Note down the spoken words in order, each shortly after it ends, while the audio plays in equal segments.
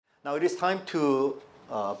Now it is time to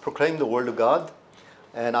proclaim the Word of God,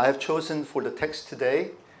 and I have chosen for the text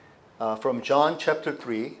today from John chapter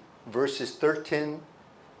 3, verses 13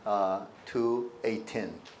 to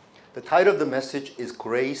 18. The title of the message is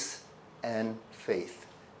Grace and Faith.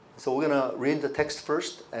 So we're going to read the text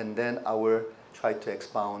first, and then I will try to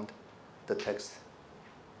expound the text.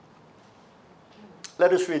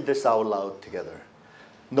 Let us read this out loud together.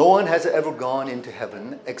 No one has ever gone into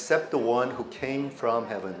heaven except the one who came from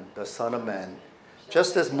heaven, the Son of Man.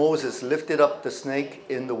 Just as Moses lifted up the snake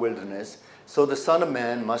in the wilderness, so the Son of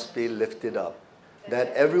Man must be lifted up,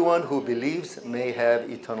 that everyone who believes may have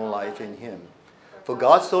eternal life in him. For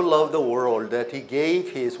God so loved the world that he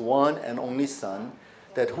gave his one and only Son,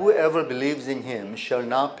 that whoever believes in him shall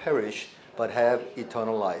not perish but have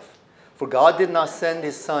eternal life. For God did not send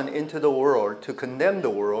his Son into the world to condemn the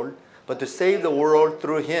world, but to save the world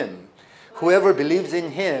through him. Whoever believes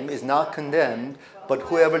in him is not condemned, but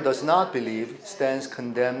whoever does not believe stands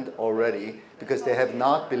condemned already, because they have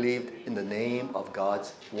not believed in the name of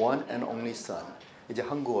God's one and only Son. 이제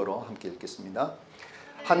한국어로 함께 읽겠습니다.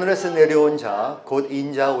 하늘에서 내려온 자, 곧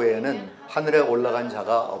인자 외에는 하늘에 올라간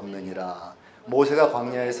자가 없느니라. 모세가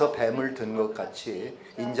광야에서 뱀을 든 것 같이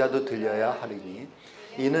인자도 들려야 하리니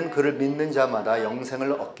이는 그를 믿는 자마다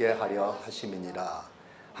영생을 얻게 하려 하심이니라.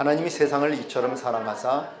 하나님이 세상을 이처럼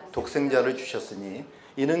사랑하사 독생자를 주셨으니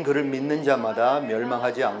이는 그를 믿는 자마다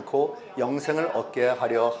멸망하지 않고 영생을 얻게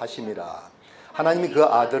하려 하심이라. 하나님이 그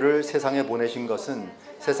아들을 세상에 보내신 것은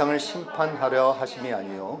세상을 심판하려 하심이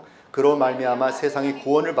아니요 그로 말미암아 세상이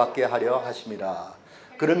구원을 받게 하려 하심이라.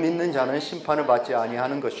 그를 믿는 자는 심판을 받지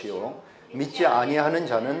아니하는 것이요 믿지 아니하는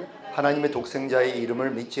자는 하나님의 독생자의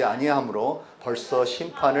이름을 믿지 아니하므로 벌써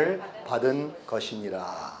심판을 받은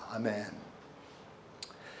것이니라. 아멘.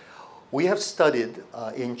 We have studied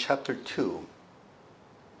in chapter 2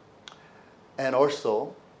 and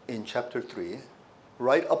also in chapter 3,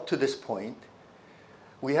 right up to this point,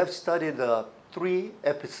 we have studied 3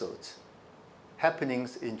 episodes,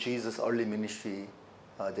 happenings in Jesus' early ministry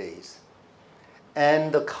days.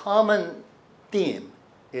 And the common theme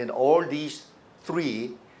in all these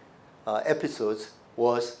 3 episodes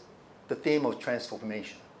was the theme of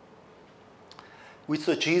transformation. We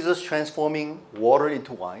saw Jesus transforming water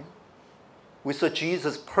into wine. We saw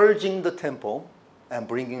Jesus purging the temple and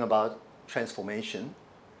bringing about transformation.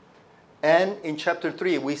 And in chapter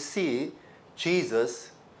 3, we see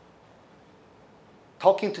Jesus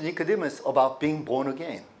talking to Nicodemus about being born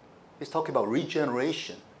again. He's talking about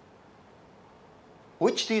regeneration.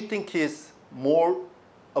 Which do you think is more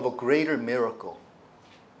of a greater miracle?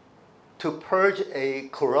 To purge a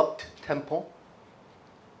corrupt temple?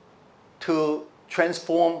 To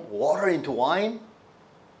transform water into wine?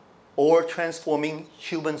 Or transforming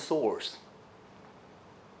human souls,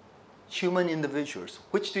 human individuals?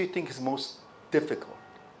 Which do you think is most difficult?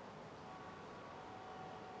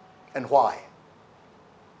 And why?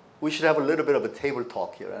 We should have a little bit of a table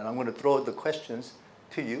talk here, and I'm going to throw the questions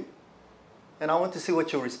to you, and I want to see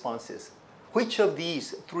what your response is. Which of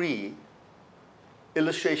these 3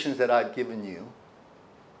 illustrations that I've given you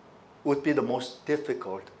would be the most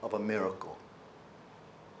difficult of a miracle?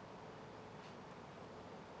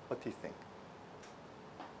 What do you think?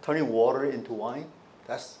 Turning water into wine?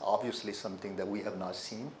 That's obviously something that we have not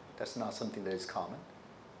seen. That's not something that is common.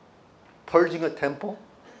 Purging a temple?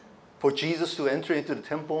 For Jesus to enter into the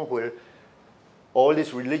temple where all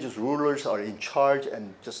these religious rulers are in charge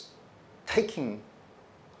and just taking,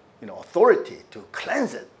 authority to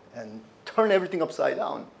cleanse it and turn everything upside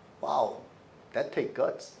down. Wow, that takes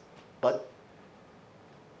guts. But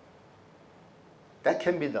that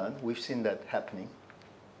can be done. We've seen that happening.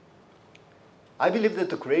 I believe that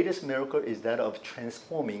the greatest miracle is that of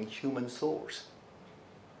transforming human souls,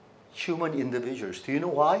 human individuals. Do you know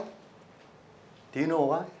why? Do you know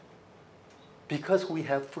why? Because we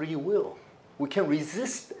have free will. We can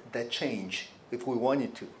resist that change if we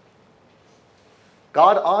wanted to.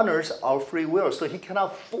 God honors our free will, so he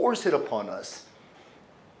cannot force it upon us.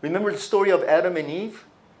 Remember the story of Adam and Eve?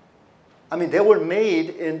 They were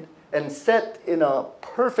made and set in a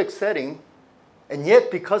perfect setting. And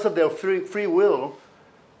yet, because of their free will,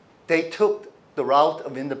 they took the route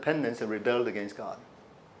of independence and rebelled against God.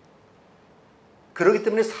 그렇기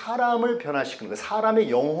때문에 사람을 변화시키는 것,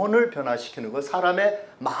 사람의 영혼을 변화시키는 것, 사람의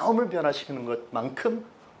마음을 변화시키는 것만큼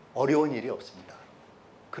어려운 일이 없습니다.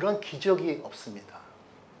 그런 기적이 없습니다.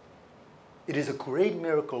 It is a great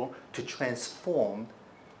miracle to transform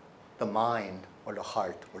the mind or the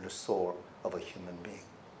heart or the soul of a human being.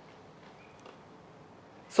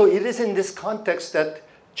 So it is in this context that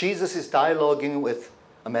Jesus is dialoguing with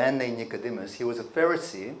a man named Nicodemus. He was a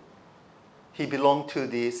Pharisee. he belonged to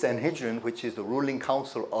the Sanhedrin, which is the ruling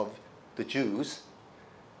council of the Jews.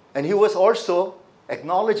 And he was also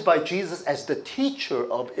acknowledged by Jesus as the teacher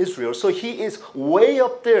of Israel. So he is way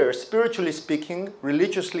up there, spiritually speaking,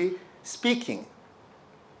 religiously speaking.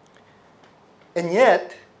 And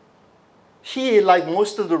yet, he, like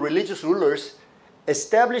most of the religious rulers,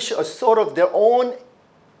 established a sort of their own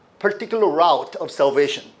particular route of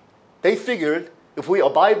salvation. They figured if we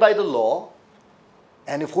abide by the law,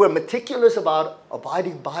 and if we're meticulous about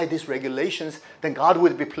abiding by these regulations, then God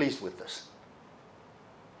would be pleased with us.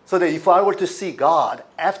 So that if I were to see God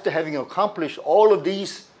after having accomplished all of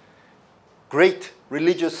these great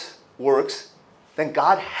religious works, then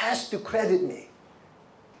God has to credit me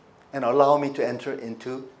and allow me to enter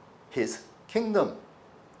into his kingdom.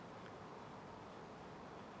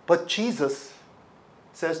 But Jesus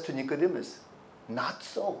says to Nicodemus, not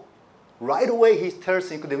so. Right away he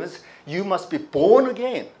tells Nicodemus, you must be born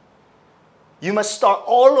again. You must start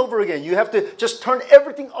all over again. You have to just turn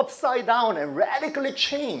everything upside down and radically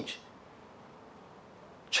change.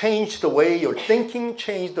 Change the way you're thinking,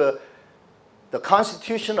 change the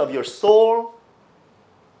constitution of your soul,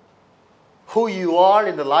 who you are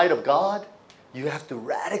in the light of God. You have to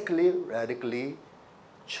radically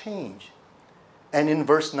change. And in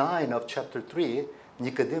verse 9 of chapter 3,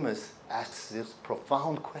 Nicodemus asks this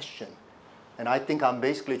profound question. And I think I'm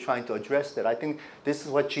basically trying to address that. I think this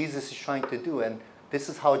is what Jesus is trying to do. And this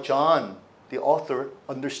is how John, the author,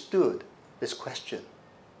 understood this question.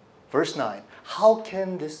 Verse 9. How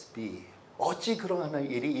can this be? 어찌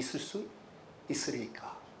그러한 일이 있을 수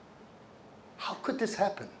있으리까? How could this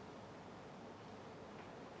happen?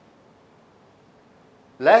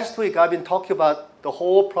 Last week I've been talking about the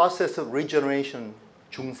whole process of regeneration,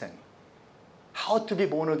 중생. How to be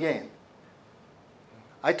born again.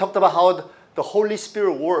 I talked about how the Holy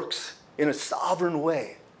Spirit works in a sovereign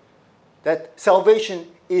way. That salvation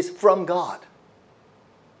is from God.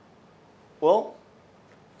 Well,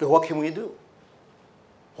 then what can we do?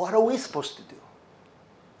 What are we supposed to do?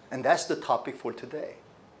 And that's the topic for today.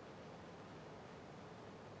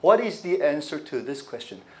 What is the answer to this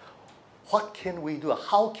question? What can we do?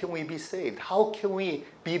 How can we be saved? How can we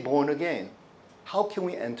be born again? How can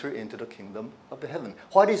we enter into the kingdom of the heaven?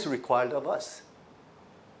 What is required of us?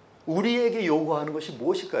 우리에게 요구하는 것이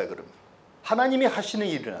무엇일까요, 그러면? 하나님이 하시는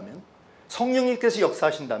일이라면, 성령님께서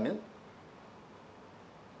역사하신다면,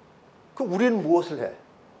 그 우리는 무엇을 해?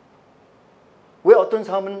 왜 어떤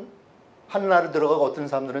사람은 하늘나라에 들어가고 어떤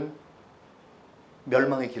사람들은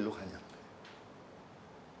멸망의 길로 가냐?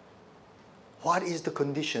 What is the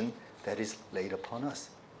condition that is laid upon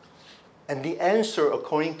us? And the answer,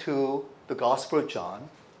 according to the Gospel of John,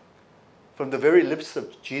 from the very lips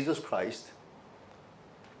of Jesus Christ,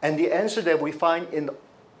 and the answer that we find in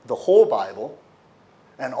the whole Bible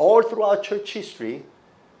and all throughout church history,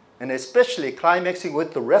 and especially climaxing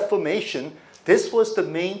with the Reformation, this was the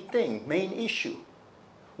main thing, main issue.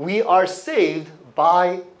 We are saved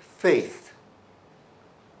by faith.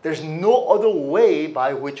 There's no other way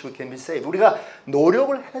by which we can be saved. 우리가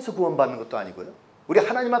노력을 해서 구원받는 것도 아니고요. 우리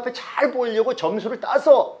하나님 앞에 잘 보이려고 점수를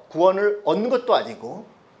따서 구원을 얻는 것도 아니고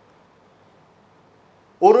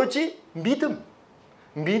오로지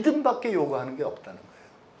믿음밖에 요구하는 게 없다는 거예요.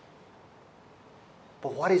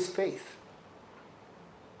 But what is faith?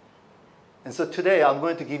 And so today I'm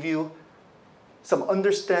going to give you some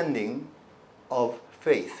understanding of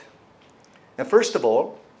faith. And first of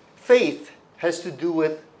all, faith has to do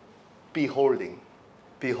with beholding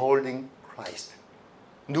Christ.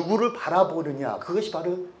 누구를 바라보느냐, 그것이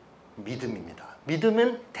바로 믿음입니다.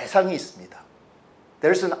 믿음은 대상이 있습니다.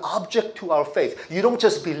 There's an object to our faith. You don't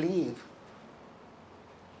just believe.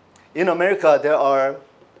 In America, there are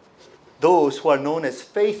those who are known as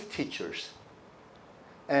faith teachers.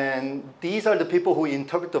 And these are the people who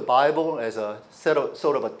interpret the Bible as a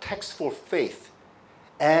sort of a text for faith.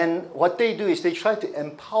 And what they do is they try to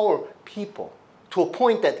empower people to a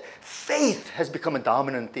point that faith has become a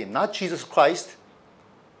dominant theme. Not Jesus Christ.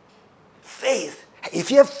 Faith. If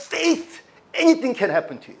you have faith, anything can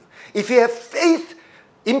happen to you. If you have faith,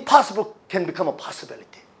 impossible can become a possibility.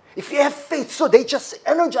 If you have faith, so they just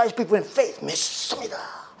energize people in faith. 믿습니다.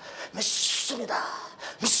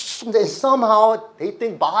 And somehow they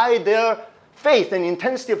think by their faith and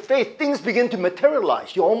intensity of faith, things begin to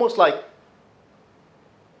materialize. You almost like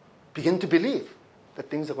begin to believe that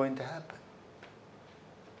things are going to happen.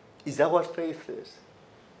 Is that what faith is?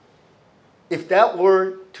 If that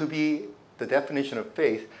were to be the definition of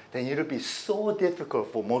faith, then it would be so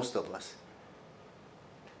difficult for most of us.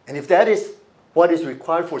 And if that is what is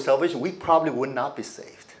required for salvation, we probably would not be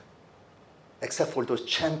saved, except for those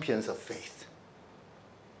champions of faith.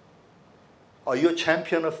 Are you a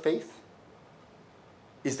champion of faith?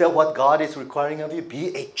 Is that what God is requiring of you?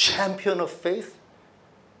 Be a champion of faith.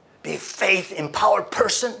 Be a faith-empowered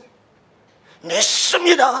person.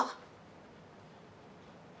 믿습니다.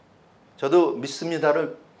 저도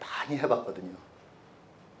믿습니다를 많이 해봤거든요.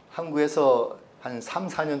 한국에서 한 3,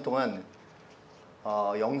 4년 동안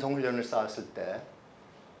영성훈련을 쌓았을 때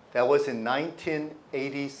That was in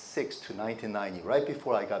 1986 to 1990, right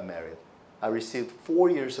before I got married. I received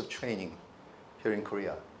 4 years of training here in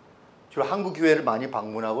Korea. 주로 한국 교회를 많이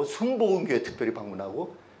방문하고 순복음교회 특별히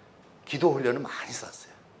방문하고 기도 훈련을 많이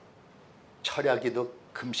쌓았어요. 철야기도,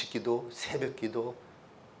 금식기도, 새벽기도,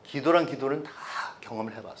 기도란 기도는 다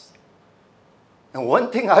경험을 해봤어요. And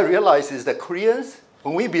one thing I realized is that Koreans,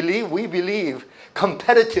 when we believe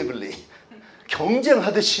competitively.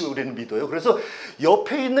 경쟁하듯이 우리는 믿어요. 그래서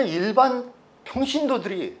옆에 있는 일반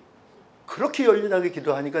평신도들이 그렇게 열렬하게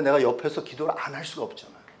기도하니까 내가 옆에서 기도를 안 할 수가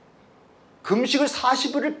없잖아요. 금식을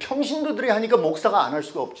 40일을 평신도들이 하니까 목사가 안 할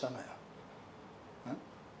수가 없잖아요.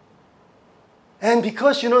 And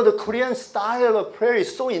because you know the Korean style of prayer is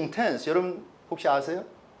so intense. 여러분 혹시 아세요?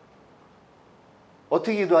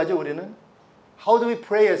 어떻게 기도하죠 우리는? How do we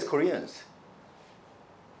pray as Koreans?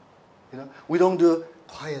 You know, we don't do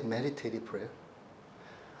quiet meditative prayer.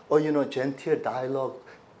 Or you know, gentle dialogue.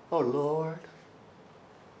 Oh Lord,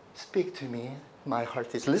 speak to me. My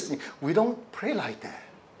heart is listening. We don't pray like that.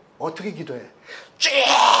 어떻게 기도해?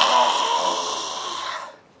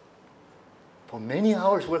 For many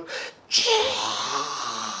hours we're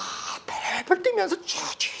펄펄 뛰면서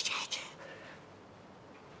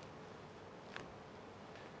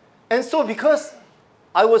And so because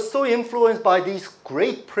I was so influenced by these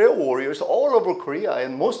great prayer warriors all over Korea,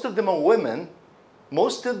 and most of them are women,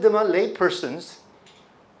 most of them are lay persons,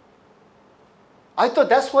 I thought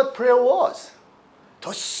that's what prayer was.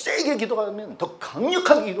 더 세게 기도하면, 더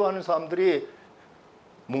강력하게 기도하는 사람들이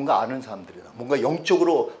뭔가 아는 사람들이다. 뭔가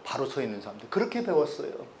영적으로 바로 서 있는 사람들. 그렇게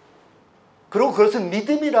배웠어요. 그리고 그것은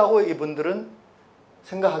믿음이라고 이분들은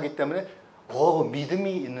생각하기 때문에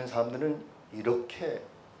믿음이 있는 사람들은 이렇게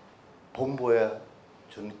본보여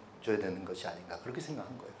줘야 되는 것이 아닌가 그렇게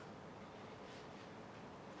생각한 거예요.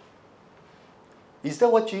 Is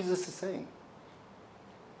that what Jesus is saying?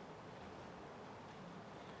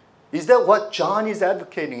 Is that what John is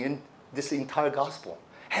advocating in this entire gospel?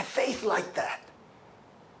 Have faith like that.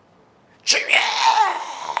 주님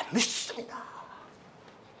믿습니다.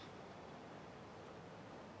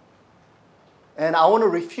 And I want to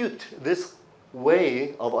refute this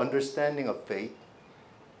way of understanding of faith.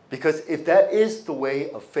 Because if that is the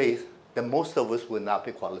way of faith, then most of us will not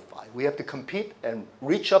be qualified. We have to compete and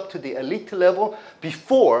reach up to the elite level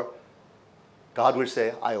before God will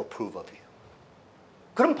say, I approve of you.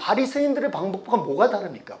 그럼 바리새인들의 방법과 뭐가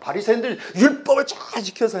다릅니까? 바리새인들 율법을 잘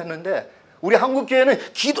지켜서 했는데 우리 한국 교회는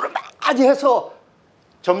기도를 많이 해서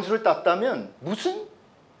점수를 땄다면 무슨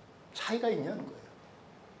차이가 있냐는 거예요.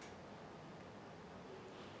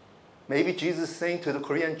 Maybe Jesus is saying to the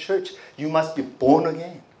Korean church, you must be born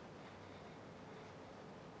again.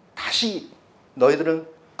 다시 너희들은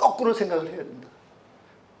거꾸로 생각을 해야 된다.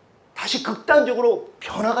 다시 극단적으로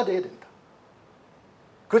변화가 돼야 된다.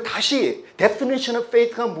 그리고 다시 definition of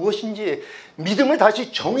faith가 무엇인지 믿음을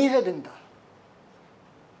다시 정의해야 된다.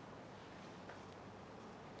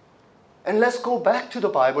 And let's go back to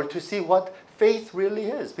the Bible to see what faith really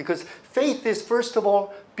is. Because faith is first of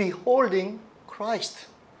all beholding Christ.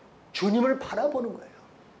 주님을 바라보는 거예요.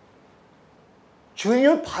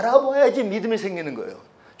 주님을 바라봐야지 믿음이 생기는 거예요.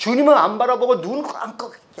 주님을 안 바라보고 눈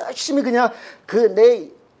감고 열심히 그냥 그 내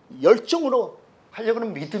열정으로 하려고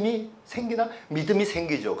하는 믿음이 생기나? 믿음이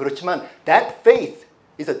생기죠. 그렇지만 that faith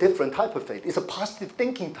is a different type of faith. It's a positive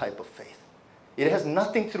thinking type of faith. It has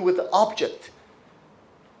nothing to do with the object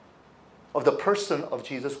of the person of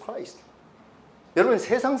Jesus Christ. 여러분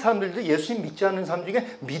세상 사람들도 예수님 믿지 않는 사람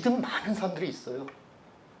중에 믿음 많은 사람들이 있어요.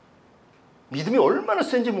 믿음이 얼마나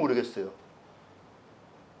센지 모르겠어요.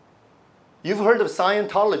 You've heard of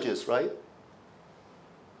Scientologists, right?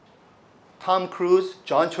 Tom Cruise,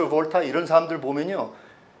 John Travolta 이런 사람들 보면요.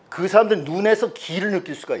 그 사람들 눈에서 기를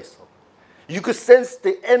느낄 수가 있어. You could sense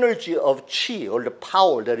the energy of chi or the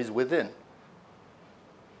power that is within.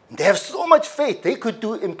 They have so much faith. They could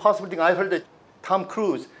do impossible things. I heard that Tom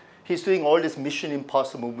Cruise, he's doing all this Mission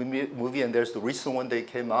Impossible movie and there's the recent one that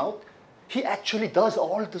came out. He actually does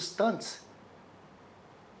all the stunts.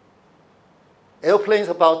 Airplane's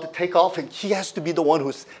about to take off and he has to be the one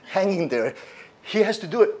who's hanging there. He has to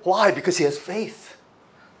do it. Why? Because he has faith.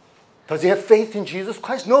 Does he have faith in Jesus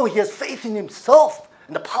Christ? No, he has faith in himself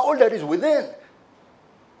and the power that is within.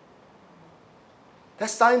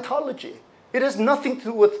 That's Scientology. It has nothing to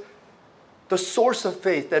do with the source of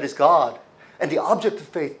faith, that is God, and the object of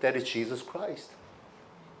faith, that is Jesus Christ.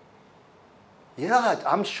 Yeah,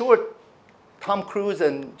 I'm sure Tom Cruise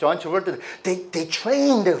and John Travolta, they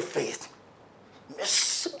train their faith.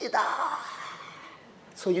 믿습니다.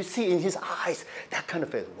 So you see in his eyes that kind of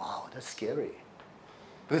faith. Wow, that's scary.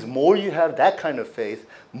 Because more you have that kind of faith,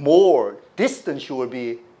 more distance you will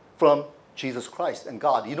be from Jesus Christ and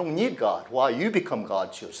God. You don't need God. Why? You become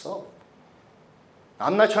God yourself.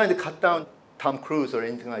 I'm not trying to cut down Tom Cruise or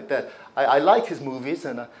anything like that. I like his movies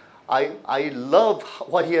and I love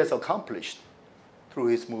what he has accomplished through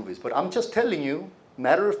his movies. But I'm just telling you,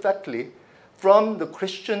 matter-of-factly, from the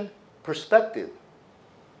Christian perspective,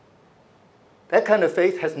 that kind of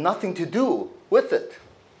faith has nothing to do with it.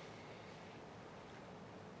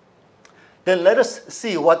 Then let us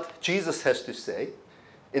see what Jesus has to say.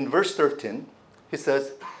 In verse 13, he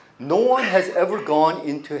says, "No one has ever gone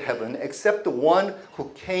into heaven except the one who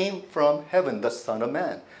came from heaven, the Son of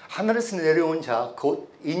Man." 하늘에서 내려온 자, 곧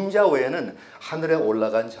인자 외에는 하늘에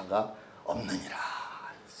올라간 자가 없느니라.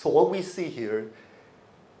 So what we see here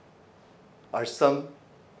are some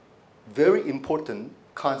very important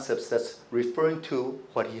concepts that's referring to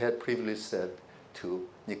what he had previously said to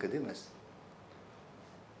Nicodemus.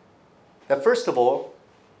 That first of all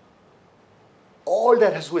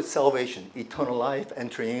that has with salvation, eternal life,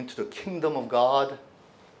 entering into the kingdom of God,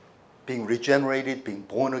 being regenerated, being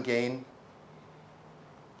born again,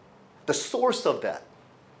 the source of that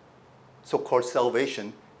so-called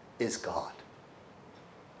salvation is God.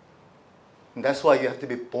 And that's why you have to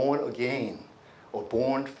be born again or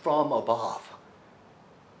born from above.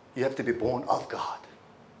 You have to be born of God.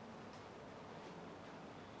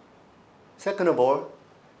 Second of all,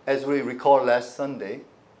 as we recall last Sunday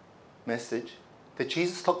message, that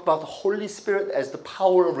Jesus talked about the Holy Spirit as the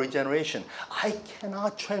power of regeneration. I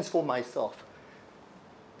cannot transform myself.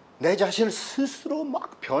 내 자신을 스스로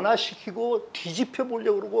막 변화시키고 뒤집혀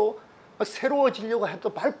보려고 그러고 막 새로워지려고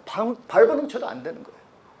해도 발버둥 쳐도 안 되는 거예요.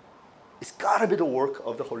 It's got to be the work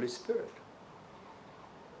of the Holy Spirit.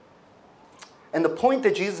 And the point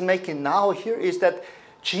that Jesus is making now here is that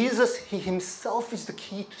Jesus, he himself is the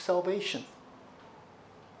key to salvation.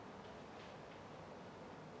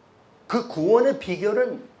 그 구원의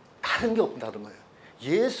비결은 다른 게 없다는 거예요.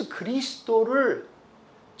 예수 그리스도를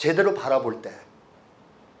제대로 바라볼 때,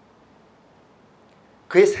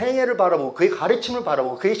 그의 생애를 바라보고, 그의 가르침을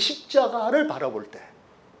바라보고, 그의 십자가를 바라볼 때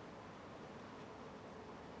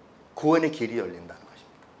구원의 길이 열린다는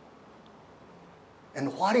것입니다.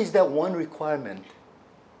 And what is that one requirement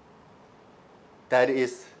that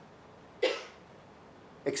is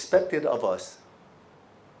expected of us?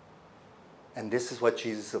 And this is what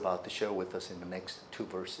Jesus is about to share with us in the next two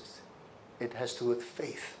verses. It has to do with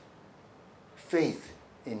faith. Faith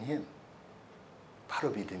in Him. 바로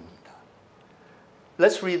믿음입니다.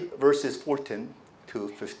 Let's read verses 14 to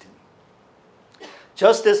 15.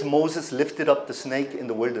 Just as Moses lifted up the snake in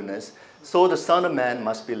the wilderness, so the Son of Man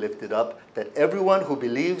must be lifted up, that everyone who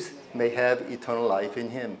believes may have eternal life in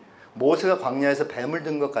Him. 모세가 광야에서 뱀을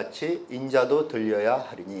든 것 같이 인자도 들려야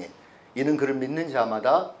하리니 이는 그를 믿는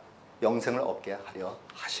자마다 영생을 얻게 하려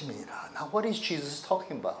하심이니라. Now what is Jesus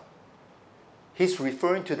talking about? He's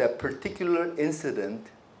referring to that particular incident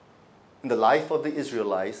in the life of the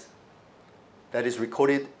Israelites that is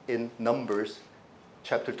recorded in Numbers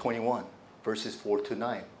chapter 21, verses 4 to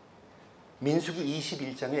 9. 민수기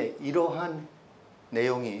 21장에 이러한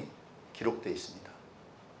내용이 기록되어 있습니다.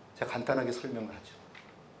 제가 간단하게 설명을 하죠.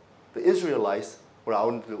 The Israelites were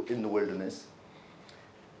out in the wilderness.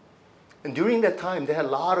 And during that time, they had a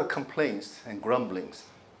lot of complaints and grumblings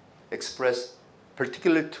expressed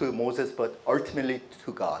particularly to Moses, but ultimately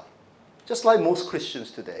to God. Just like most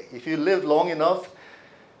Christians today. If you live long enough,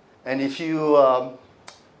 and if you've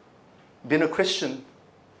been a Christian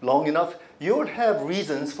long enough, you'll have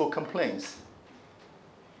reasons for complaints.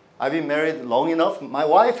 I've been married long enough. My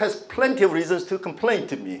wife has plenty of reasons to complain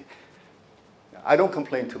to me. I don't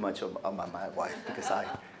complain too much about my wife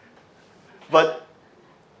but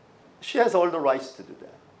she has all the rights to do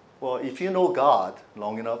that. Well, if you know God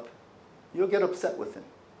long enough, you'll get upset with Him.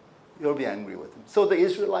 You'll be angry with Him. So the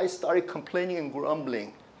Israelites started complaining and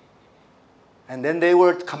grumbling. And then they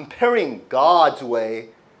were comparing God's way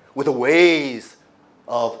with the ways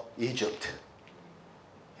of Egypt.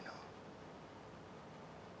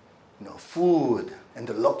 You know, food and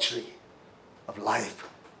the luxury of life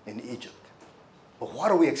in Egypt. But what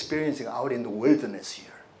are we experiencing out in the wilderness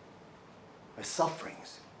here? With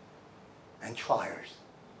sufferings and trials.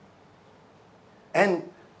 And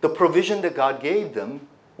the provision that God gave them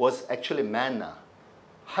was actually manna.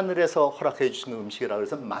 하늘에서 허락해 주신 음식이라고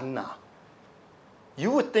해서 manna.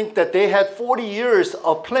 You would think that they had 40 years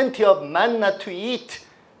of plenty of manna to eat.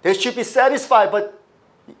 They should be satisfied, but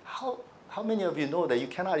how many of you know that you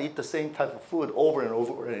cannot eat the same type of food over and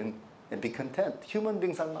over and be content? Human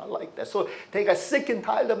beings are not like that. So they got sick and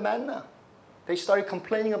tired of manna. They started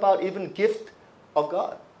complaining about even gift of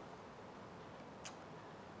God.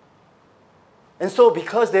 And so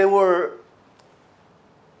because they were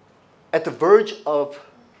at the verge of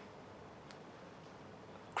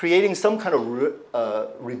creating some kind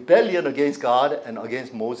of rebellion against God and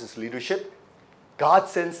against Moses' leadership, God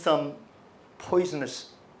sent some poisonous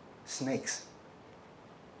snakes.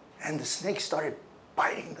 And the snakes started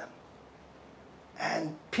biting them.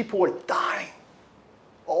 And people were dying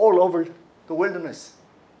all over the wilderness.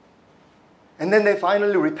 And then they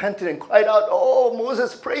finally repented and cried out, "Oh,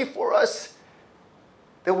 Moses, pray for us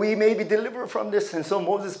that we may be delivered from this." And so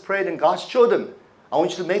Moses prayed, and God showed him, "I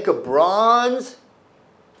want you to make a bronze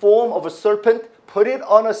form of a serpent, put it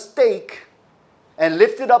on a stake, and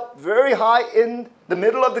lift it up very high in the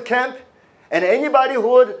middle of the camp. And anybody who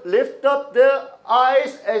would lift up their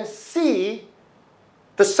eyes and see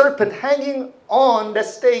the serpent hanging on the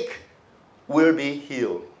stake will be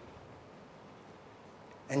healed."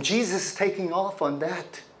 And Jesus is taking off on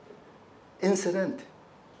that incident.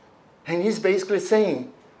 And he's basically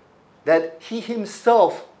saying that he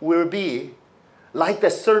himself will be like the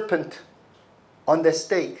serpent on the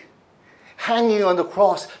stake, hanging on the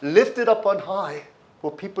cross, lifted up on high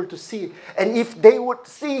for people to see. And if they would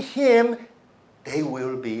see him, they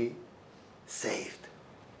will be saved.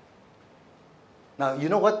 Now, you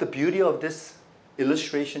know what the beauty of this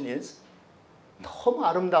illustration is? 너무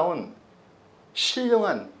아름다운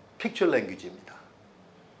신령한 픽처 랭귀지입니다.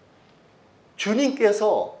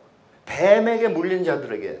 주님께서 뱀에게 물린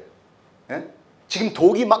자들에게, 지금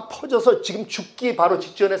독이 막 퍼져서 지금 죽기 바로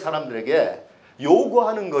직전의 사람들에게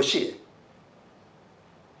요구하는 것이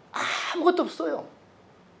아무것도 없어요.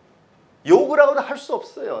 요구라고도 할 수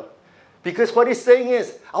없어요. Because what he's saying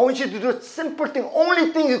is, I want you to do a simple thing,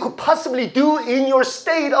 only thing you could possibly do in your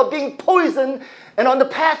state of being poisoned and on the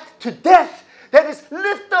path to death. That is,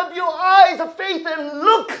 lift up your eyes of faith and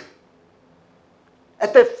look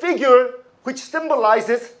at that figure which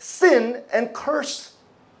symbolizes sin and curse.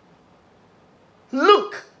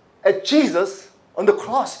 Look at Jesus on the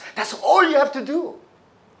cross. That's all you have to do.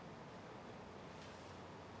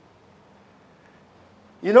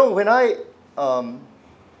 You know, when I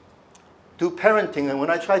do parenting and when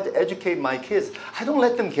I try to educate my kids, I don't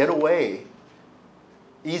let them get away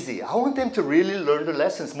easy. I want them to really learn the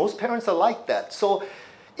lessons. Most parents are like that. So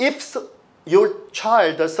if your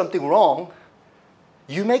child does something wrong,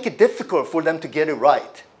 you make it difficult for them to get it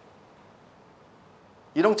right.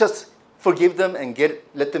 You don't just forgive them and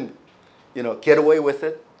let them, get away with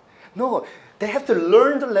it. No, they have to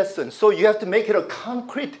learn the lesson. So you have to make it a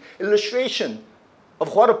concrete illustration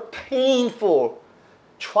of what a painful,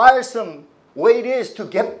 tiresome way it is to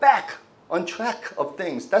get back on track of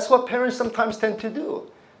things. That's what parents sometimes tend to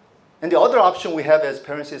do. And the other option we have as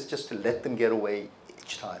parents is just to let them get away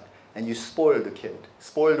each time. And you spoil the kid,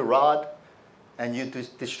 spoil the rod, and you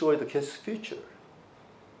destroy the kid's future.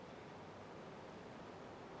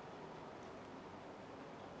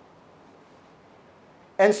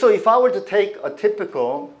 And so if I were to take a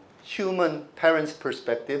typical human parent's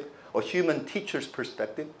perspective or human teacher's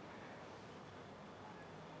perspective,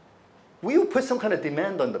 we would put some kind of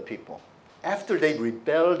demand on the people. After they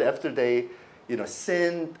rebelled, after they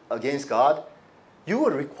sinned against God, you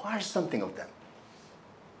would require something of them.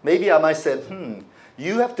 Maybe I might say,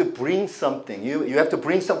 you have to bring something. You have to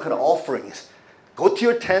bring some kind of offerings. Go to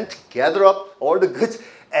your tent, gather up all the goods,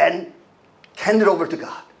 and hand it over to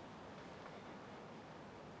God.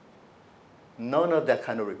 None of that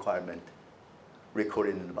kind of requirement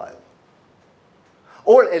recorded in the Bible.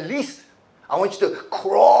 Or at least, I want you to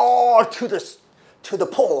crawl to the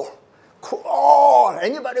pole. Crawl.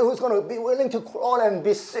 Anybody who's going to be willing to crawl and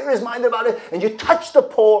be serious-minded about it, and you touch the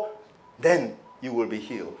pole, then you will be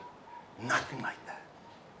healed. Nothing like that.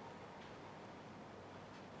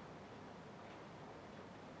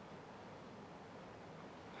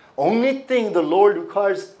 Only thing the Lord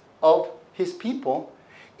requires of his people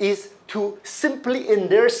is to simply in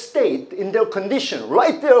their state, in their condition,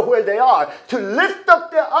 right there where they are, to lift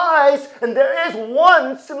up their eyes, and there is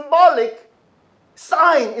one symbolic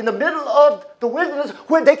sign in the middle of the wilderness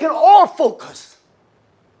where they can all focus.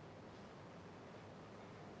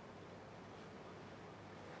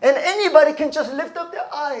 And anybody can just lift up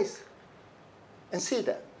their eyes and see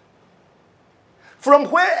that. From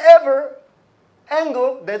wherever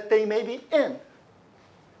angle that they may be in.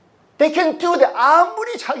 They can do that.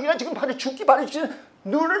 아무리 자기가 지금 바로 죽기 바로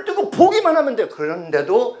눈을 뜨고 보기만 하면 돼요.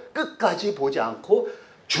 그런데도 끝까지 보지 않고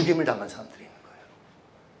죽임을 당한 사람들이 있는 거예요.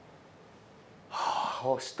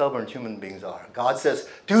 How stubborn human beings are. God says,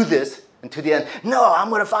 do this. And to the end, no, I'm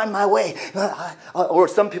going to find my way. Or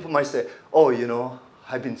some people might say, oh, you know,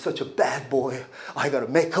 I've been such a bad boy. I got to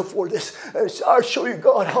make up for this. I'll show you,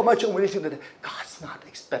 God, how much I'm willing to do. God's not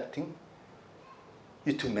expecting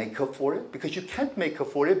you to make up for it because you can't make up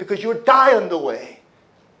for it because you'll die on the way.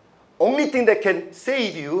 Only thing that can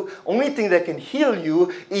save you, only thing that can heal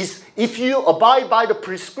you is if you abide by the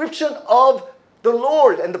prescription of the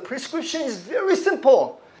Lord. And the prescription is very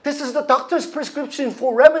simple. This is the doctor's prescription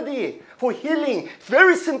for remedy, for healing.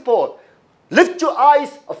 Very simple. Lift your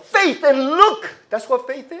eyes of faith and look. That's what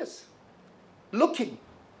faith is. Looking,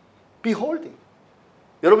 beholding.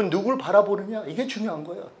 여러분 누굴 바라보느냐? 이게 중요한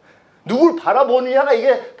거예요. 누굴 바라보느냐가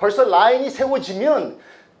이게 벌써 라인이 세워지면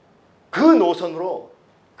그 노선으로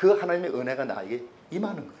그 하나님의 은혜가 나에게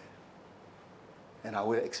임하는 거예요. And I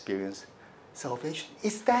will experience salvation.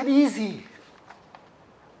 It's that easy.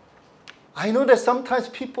 I know that sometimes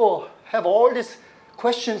people have all these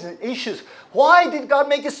questions and issues. Why did God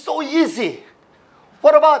make it so easy?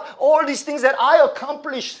 What about all these things that I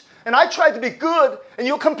accomplished and I tried to be good and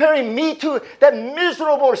you're comparing me to that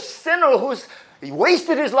miserable sinner who's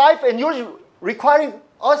wasted his life and you're requiring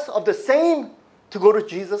us of the same to go to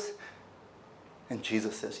Jesus? And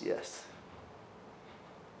Jesus says yes.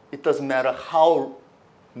 It doesn't matter how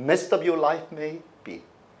messed up your life may be,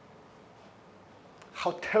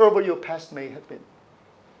 how terrible your past may have been.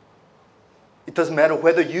 It doesn't matter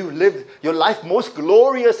whether you lived your life most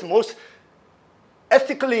glorious, most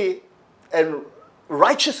ethically and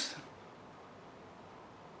righteous,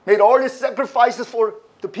 made all these sacrifices for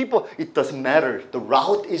the people. It doesn't matter. The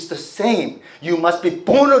route is the same. You must be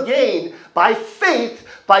born again by faith,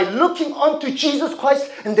 by looking unto Jesus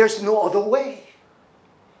Christ, and there's no other way.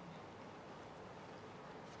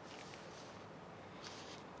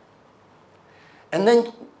 And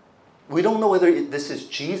then we don't know whether this is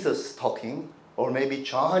Jesus talking or maybe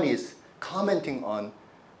John is commenting on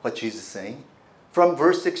what Jesus is saying. From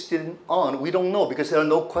verse 16 on, we don't know because there are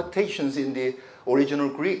no quotations in the original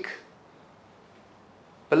Greek.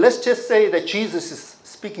 But let's just say that Jesus is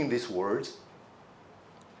speaking these words.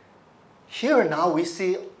 Here now we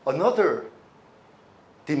see another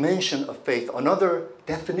dimension of faith, another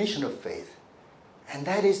definition of faith. And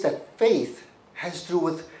that is that faith has to do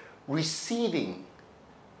with receiving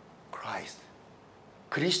Christ.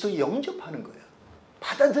 그리스도 영접하는 거예요.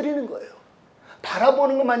 받아들이는 거예요.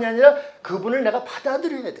 바라보는 것만이 아니라 그분을 내가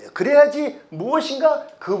받아들여야 돼요. 그래야지 무엇인가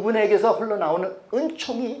그분에게서 흘러나오는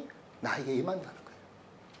은총이 나에게 임한다는 거예요.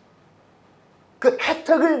 그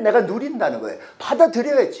혜택을 내가 누린다는 거예요.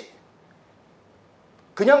 받아들여야지.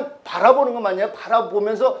 그냥 바라보는 것만 아니라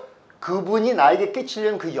바라보면서 그분이 나에게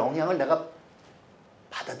끼치려는 그 영향을 내가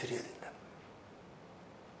받아들여야 된다.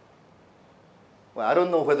 Well, I don't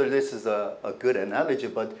know whether this is a good analogy,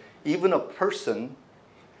 but even a person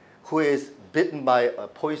who is bitten by a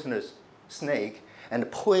poisonous snake and the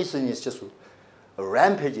poison is just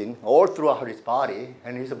rampaging all throughout his body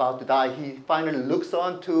and he's about to die, he finally looks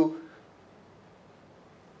onto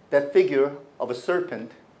that figure of a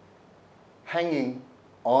serpent hanging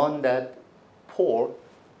on that pole,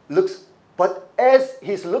 but as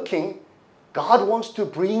he's looking, God wants to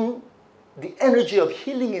bring the energy of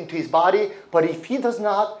healing into his body, but if he does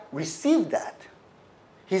not receive that,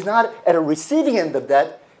 he's not at a receiving end of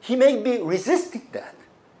that, he may be resisting that.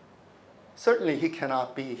 Certainly he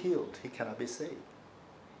cannot be healed, he cannot be saved.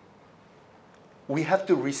 We have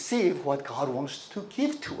to receive what God wants to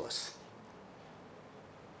give to us.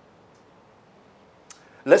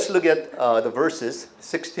 Let's look at the verses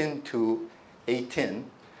 16 to 18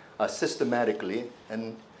 systematically,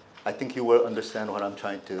 and I think you will understand what I'm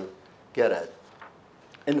trying to get at.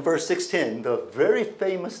 In verse 16, the very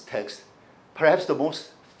famous text, perhaps the most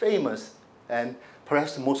famous and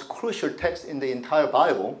perhaps the most crucial text in the entire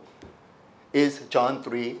Bible, is John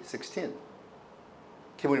 3:16.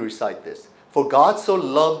 Can we recite this? For God so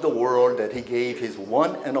loved the world that he gave his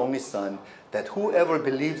one and only Son, that whoever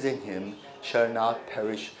believes in him shall not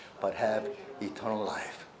perish but have eternal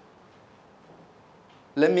life.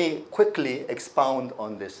 Let me quickly expound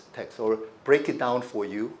on this text or break it down for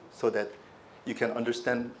you so that you can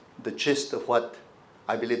understand the gist of what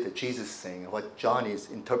I believe that Jesus is saying and what John is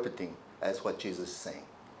interpreting as what Jesus is saying.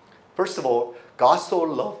 First of all, God so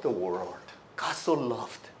loved the world. God so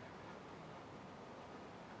loved.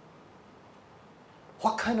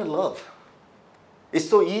 What kind of love? It's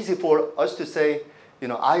so easy for us to say, you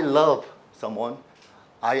know, I love someone.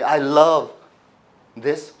 I love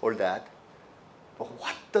this or that. But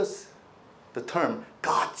what does the term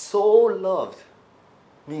God so loved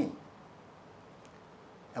me.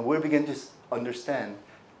 And we'll begin to understand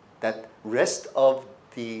that rest of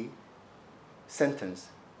the sentence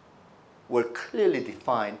were clearly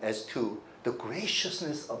defined as to the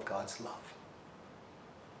graciousness of God's love.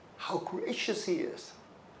 How gracious He is.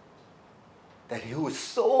 That He would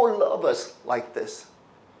so love us like this.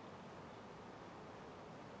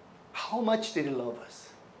 How much did He love us?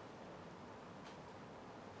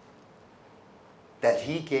 That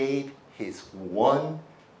He gave His one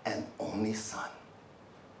and only Son.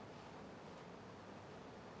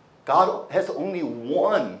 God has only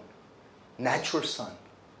one natural Son.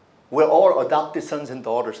 We're all adopted sons and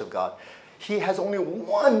daughters of God. He has only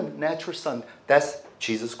one natural Son. That's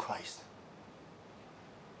Jesus Christ.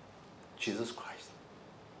 Jesus Christ.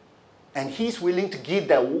 And He's willing to give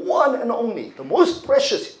that one and only, the most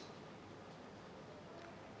precious.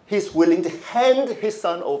 He's willing to hand His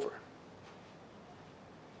Son over.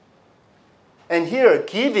 And here,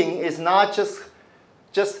 giving is not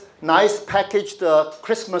just nice packaged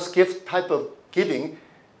Christmas gift type of giving.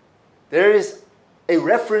 There is a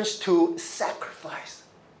reference to sacrifice.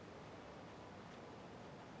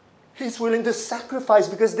 He's willing to sacrifice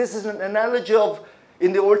because this is an analogy of,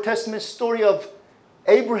 in the Old Testament story of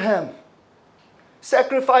Abraham,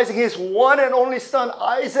 sacrificing his one and only son,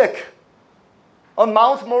 Isaac, on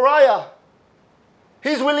Mount Moriah.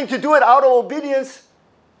 He's willing to do it out of obedience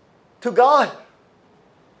to God.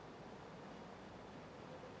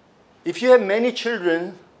 If you have many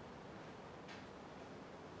children,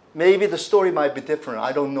 maybe the story might be different.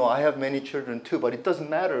 I don't know. I have many children too, but it doesn't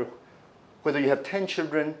matter whether you have 10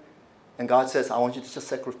 children and God says, I want you to just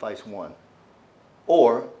sacrifice one.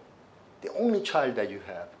 Or the only child that you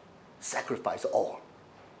have, sacrifice all.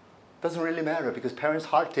 Doesn't really matter because parents'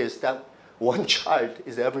 heart is that one child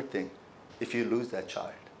is everything if you lose that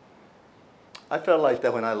child. I felt like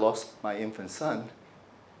that when I lost my infant son.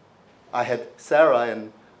 I had Sarah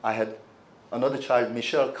and I had another child,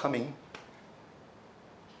 Michelle, coming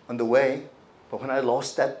on the way. But when I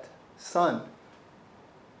lost that son,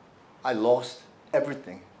 I lost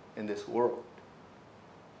everything in this world.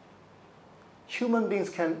 Human beings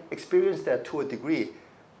can experience that to a degree,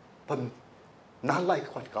 but not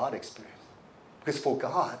like what God experienced. Because for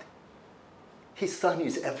God, His Son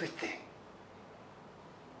is everything.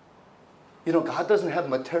 You know, God doesn't have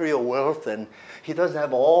material wealth and He doesn't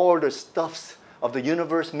have all the stuffs of the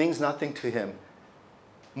universe, means nothing to Him.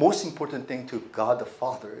 Most important thing to God the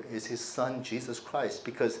Father is His Son, Jesus Christ,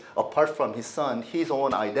 because apart from His Son, His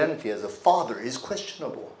own identity as a Father is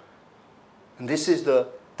questionable. And this is the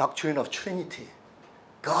doctrine of Trinity.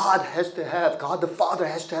 God the Father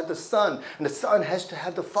has to have the Son, and the Son has to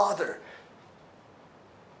have the Father.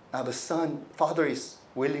 Now the Father is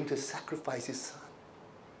willing to sacrifice His Son.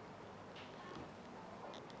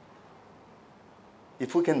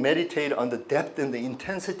 If we can meditate on the depth and the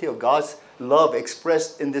intensity of God's love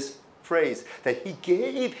expressed in this phrase, that He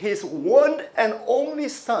gave His one and only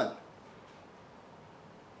Son.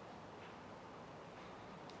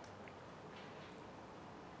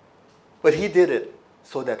 But He did it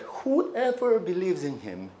so that whoever believes in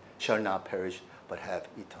Him shall not perish but have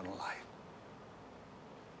eternal life.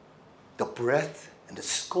 The breadth and the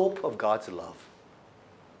scope of God's love.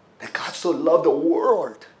 That God so loved the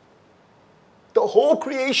world, the whole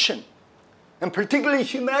creation, and particularly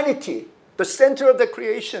humanity, the center of the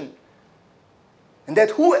creation. And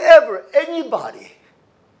that whoever, anybody,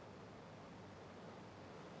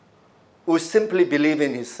 who simply believe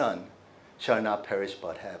in His Son shall not perish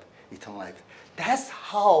but have eternal life. That's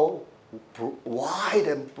how wide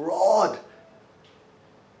and broad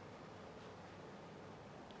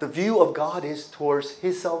the view of God is towards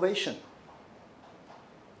His salvation.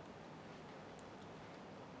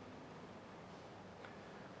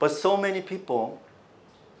 But so many people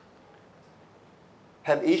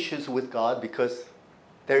have issues with God because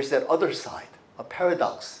there's that other side, a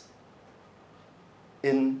paradox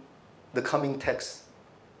in the coming text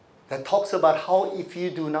that talks about how if you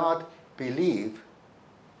do not believe,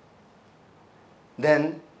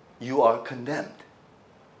 then you are condemned.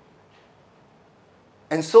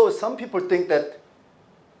 And so some people think that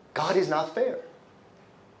God is not fair.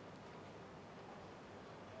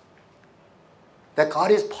 That God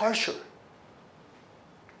is partial.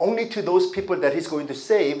 Only to those people that He's going to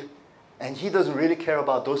save, and He doesn't really care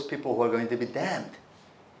about those people who are going to be damned.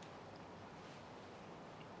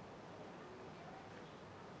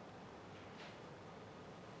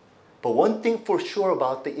 But one thing for sure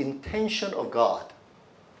about the intention of God,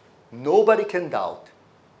 nobody can doubt.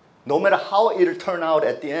 No matter how it'll turn out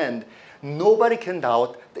at the end, nobody can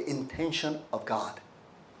doubt the intention of God.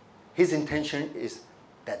 His intention is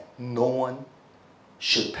that no one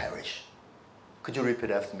should perish. Could you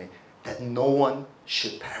repeat after me? That no one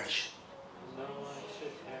should perish. No one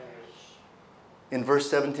should perish. In verse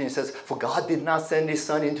 17 it says, for God did not send his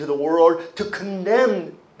Son into the world to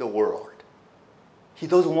condemn the world. He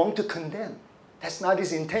doesn't want to condemn. That's not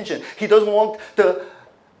his intention. He doesn't want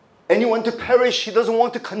anyone to perish. He doesn't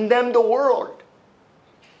want to condemn the world.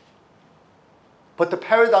 But the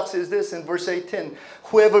paradox is this in verse 18.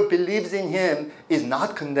 Whoever believes in him is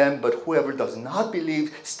not condemned, but whoever does not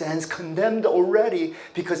believe stands condemned already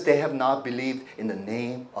because they have not believed in the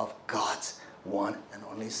name of God's one and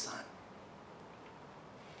only Son.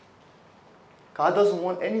 God doesn't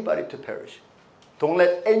want anybody to perish. Don't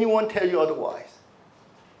let anyone tell you otherwise.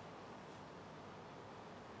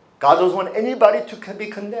 God doesn't want anybody to be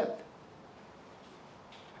condemned.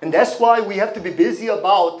 And that's why we have to be busy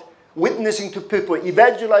about witnessing to people,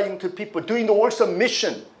 evangelizing to people, doing the works of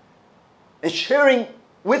mission, and sharing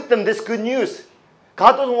with them this good news.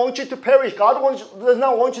 God doesn't want you to perish. God does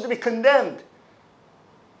not want you to be condemned.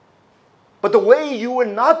 But the way you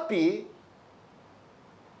will not be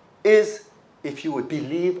is if you would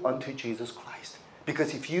believe unto Jesus Christ.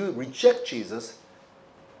 Because if you reject Jesus,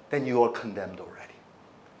 then you are condemned already.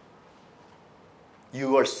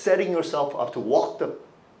 You are setting yourself up to walk the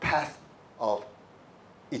path of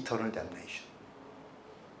eternal damnation.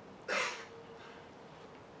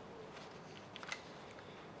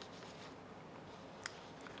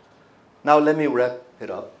 Now let me wrap it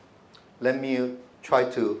up. Let me try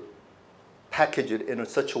to package it in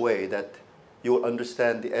such a way that you will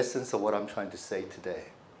understand the essence of what I'm trying to say today.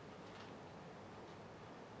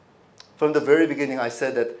 From the very beginning, I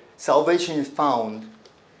said that salvation is found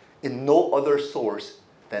in no other source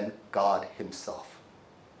than God himself.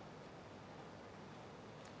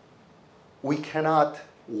 We cannot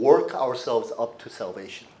work ourselves up to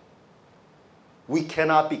salvation. We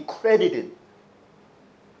cannot be credited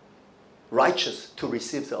righteous to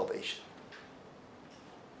receive salvation.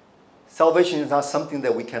 Salvation is not something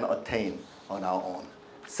that we can attain on our own.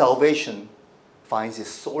 Salvation finds its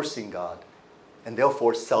source in God, and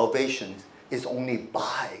therefore salvation is only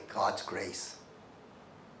by God's grace.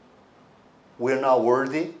 We're not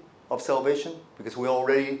worthy of salvation because we're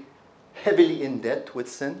already heavily in debt with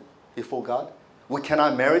sin before God. We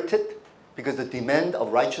cannot merit it because the demand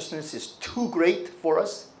of righteousness is too great for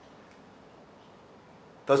us.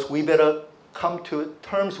 Thus, we better come to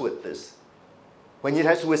terms with this. When it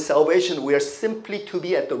has to do with salvation, we are simply to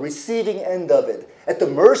be at the receiving end of it, at the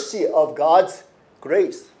mercy of God's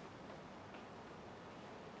grace.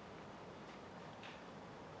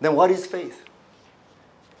 Then what is faith?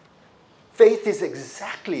 Faith is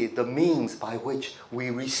exactly the means by which we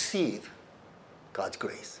receive God's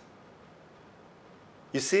grace.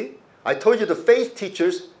 You see, I told you the faith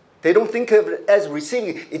teachers, they don't think of it as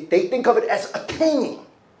receiving, they think of it as attaining.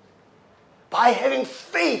 By having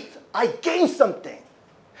faith, I gain something.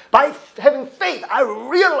 By having faith, I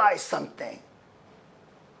realize something.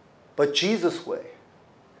 But Jesus' way,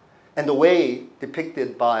 and the way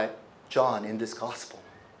depicted by John in this gospel,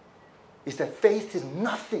 is that faith is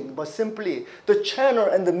nothing but simply the channel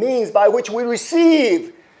and the means by which we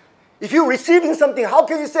receive. If you're receiving something, how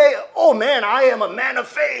can you say, oh man, I am a man of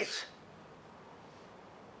faith?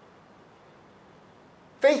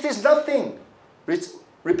 Faith is nothing.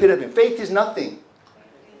 Repeat it. Faith is nothing.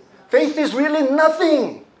 Faith is really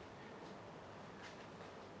nothing.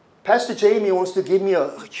 Pastor Jamie wants to give me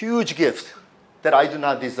a huge gift that I do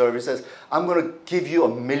not deserve. He says, I'm going to give you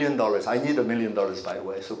 $1 million. I need $1 million, by the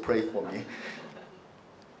way, so pray for me.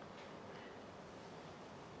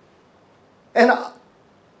 And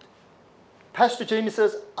Pastor Jamie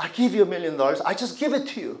says, I give you $1 million. I just give it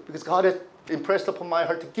to you because God has impressed upon my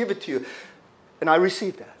heart to give it to you. And I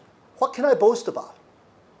received that. What can I boast about?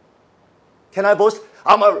 Can I boast,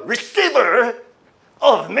 I'm a receiver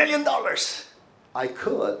of $1 million? I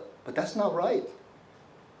could, but that's not right.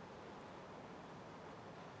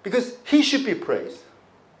 Because he should be praised,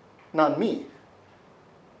 not me.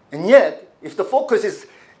 And yet, if the focus is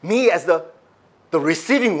me as the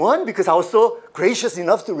receiving one, because I was so gracious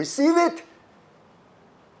enough to receive it,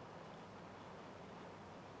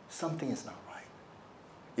 something is not right.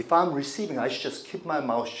 If I'm receiving, I should just keep my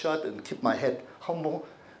mouth shut and keep my head humble,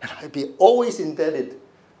 and I'd be always indebted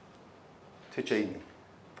to Jamie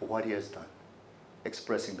for what he has done,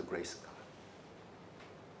 expressing the grace of God.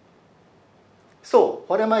 So,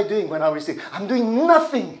 what am I doing when I receive? I'm doing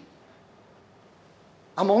nothing.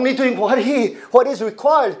 I'm only doing what is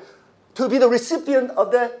required to be the recipient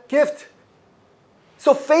of that gift.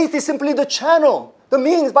 So faith is simply the channel, the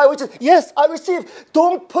means by which, yes, I receive.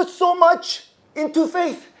 Don't put so much into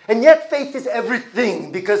faith. And yet faith is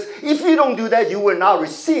everything, because if you don't do that, you will not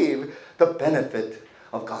receive the benefit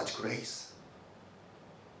of God's grace.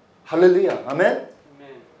 Hallelujah. Amen?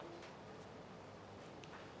 Amen.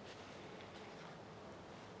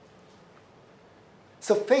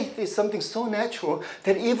 So faith is something so natural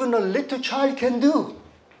that even a little child can do.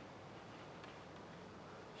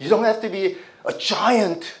 You don't have to be a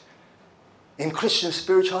giant in Christian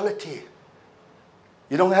spirituality.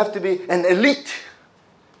 You don't have to be an elite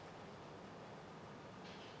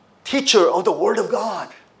teacher of the Word of God.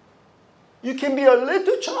 You can be a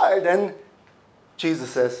little child, and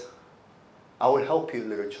Jesus says, I will help you,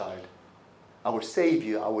 little child. I will save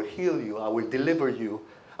you. I will heal you. I will deliver you.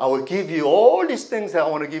 I will give you all these things that I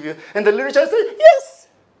want to give you. And the little child says, yes,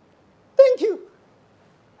 thank you.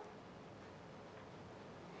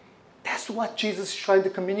 That's what Jesus is trying to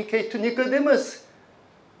communicate to Nicodemus.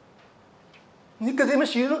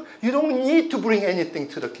 Nicodemus, you don't need to bring anything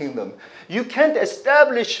to the kingdom. You can't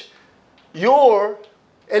establish your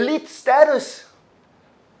elite status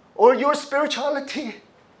or your spirituality.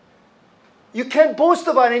 You can't boast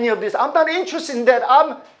about any of this. I'm not interested in that.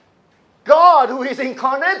 I'm God who is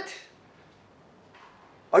incarnate.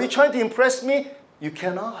 Are you trying to impress me? You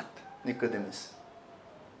cannot, Nicodemus.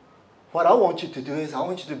 What I want you to do is I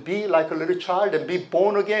want you to be like a little child and be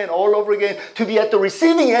born again all over again, to be at the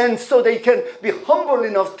receiving end so they can be humble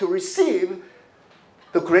enough to receive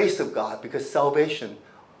the grace of God, because salvation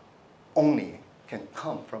only can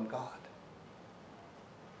come from God.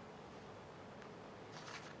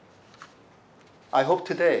 I hope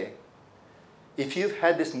today, if you've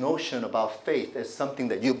had this notion about faith as something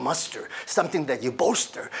that you muster, something that you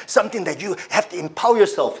bolster, something that you have to empower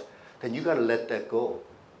yourself, then you got to let that go.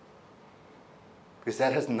 Because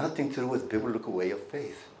that has nothing to do with biblical way of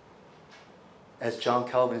faith. As John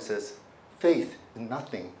Calvin says, faith is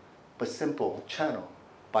nothing but simple channel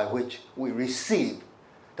by which we receive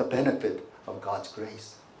the benefit of God's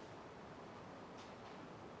grace.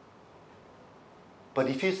 But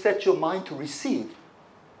if you set your mind to receive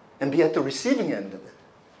and be at the receiving end of it,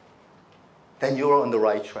 then you're on the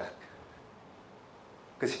right track.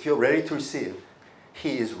 Because if you're ready to receive,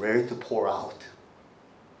 He is ready to pour out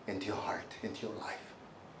into your heart, into your life.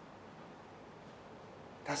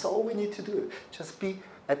 That's all we need to do. Just be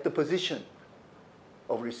at the position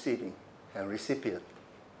of receiving and recipient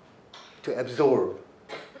to absorb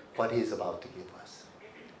what He is about to give us.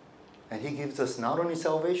 And He gives us not only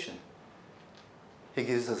salvation, He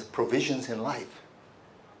gives us provisions in life.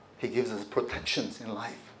 He gives us protections in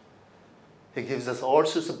life. He gives us all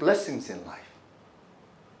sorts of blessings in life.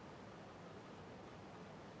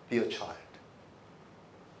 Be a child.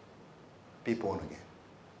 Be born again.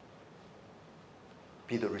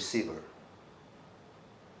 Be the receiver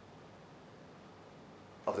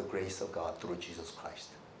of the grace of God through Jesus Christ.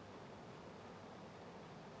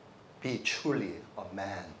 Be truly a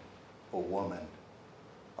man or woman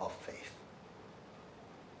of faith,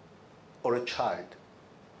 or a child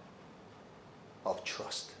of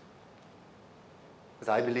trust. Because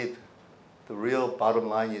I believe the real bottom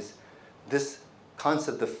line is this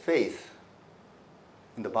concept of faith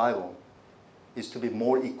in the Bible is to be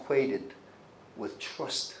more equated with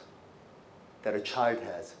trust that a child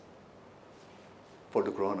has for the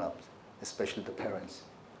grown-ups, especially the parents,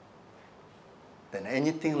 than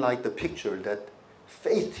anything like the picture that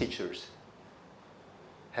faith teachers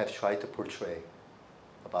have tried to portray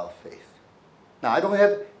about faith. Now, I don't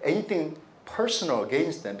have anything personal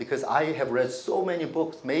against them, because I have read so many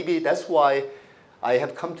books. Maybe that's why I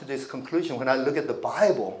have come to this conclusion when I look at the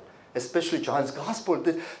Bible, especially John's Gospel.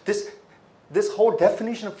 This whole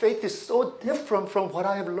definition of faith is so different from what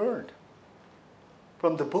I have learned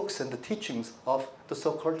from the books and the teachings of the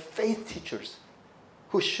so-called faith teachers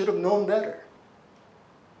who should have known better.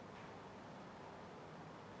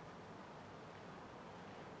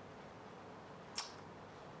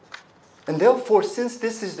 And therefore, since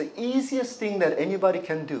this is the easiest thing that anybody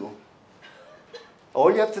can do,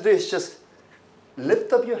 all you have to do is just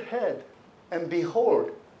lift up your head and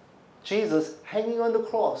behold Jesus hanging on the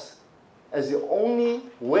cross as the only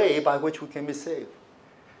way by which we can be saved,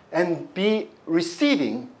 and be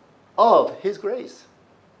receiving of His grace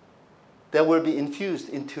that will be infused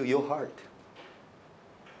into your heart.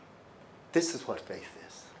 This is what faith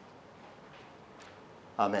is.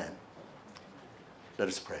 Amen. Let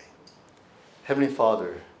us pray. Heavenly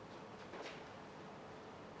Father,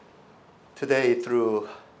 today through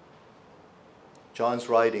John's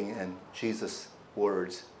writing and Jesus'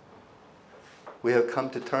 words, we have come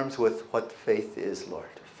to terms with what faith is, Lord.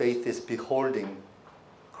 Faith is beholding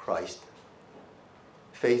Christ.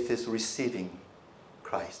 Faith is receiving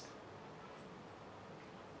Christ.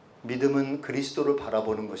 믿음은 그리스도를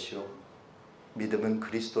바라보는 것이요. 믿음은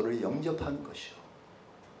그리스도를 영접하는 것이요.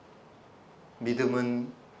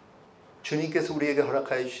 믿음은 주님께서 우리에게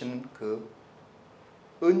허락하여 주신 그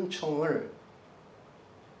은총을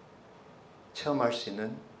체험할 수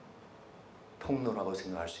있는 통로라고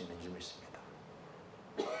생각할 수 있는 줄 믿습니다.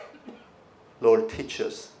 Lord, teach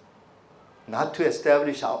us not to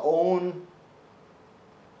establish our own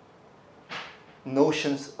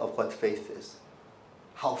notions of what faith is,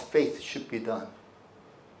 how faith should be done,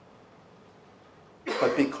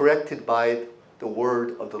 but be corrected by the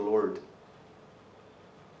word of the Lord,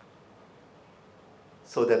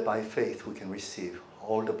 so that by faith we can receive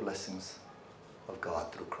all the blessings of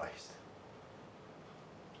God through Christ.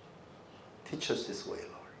 Teach us this way,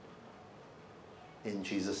 Lord. In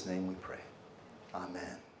Jesus' name we pray.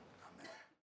 Amen.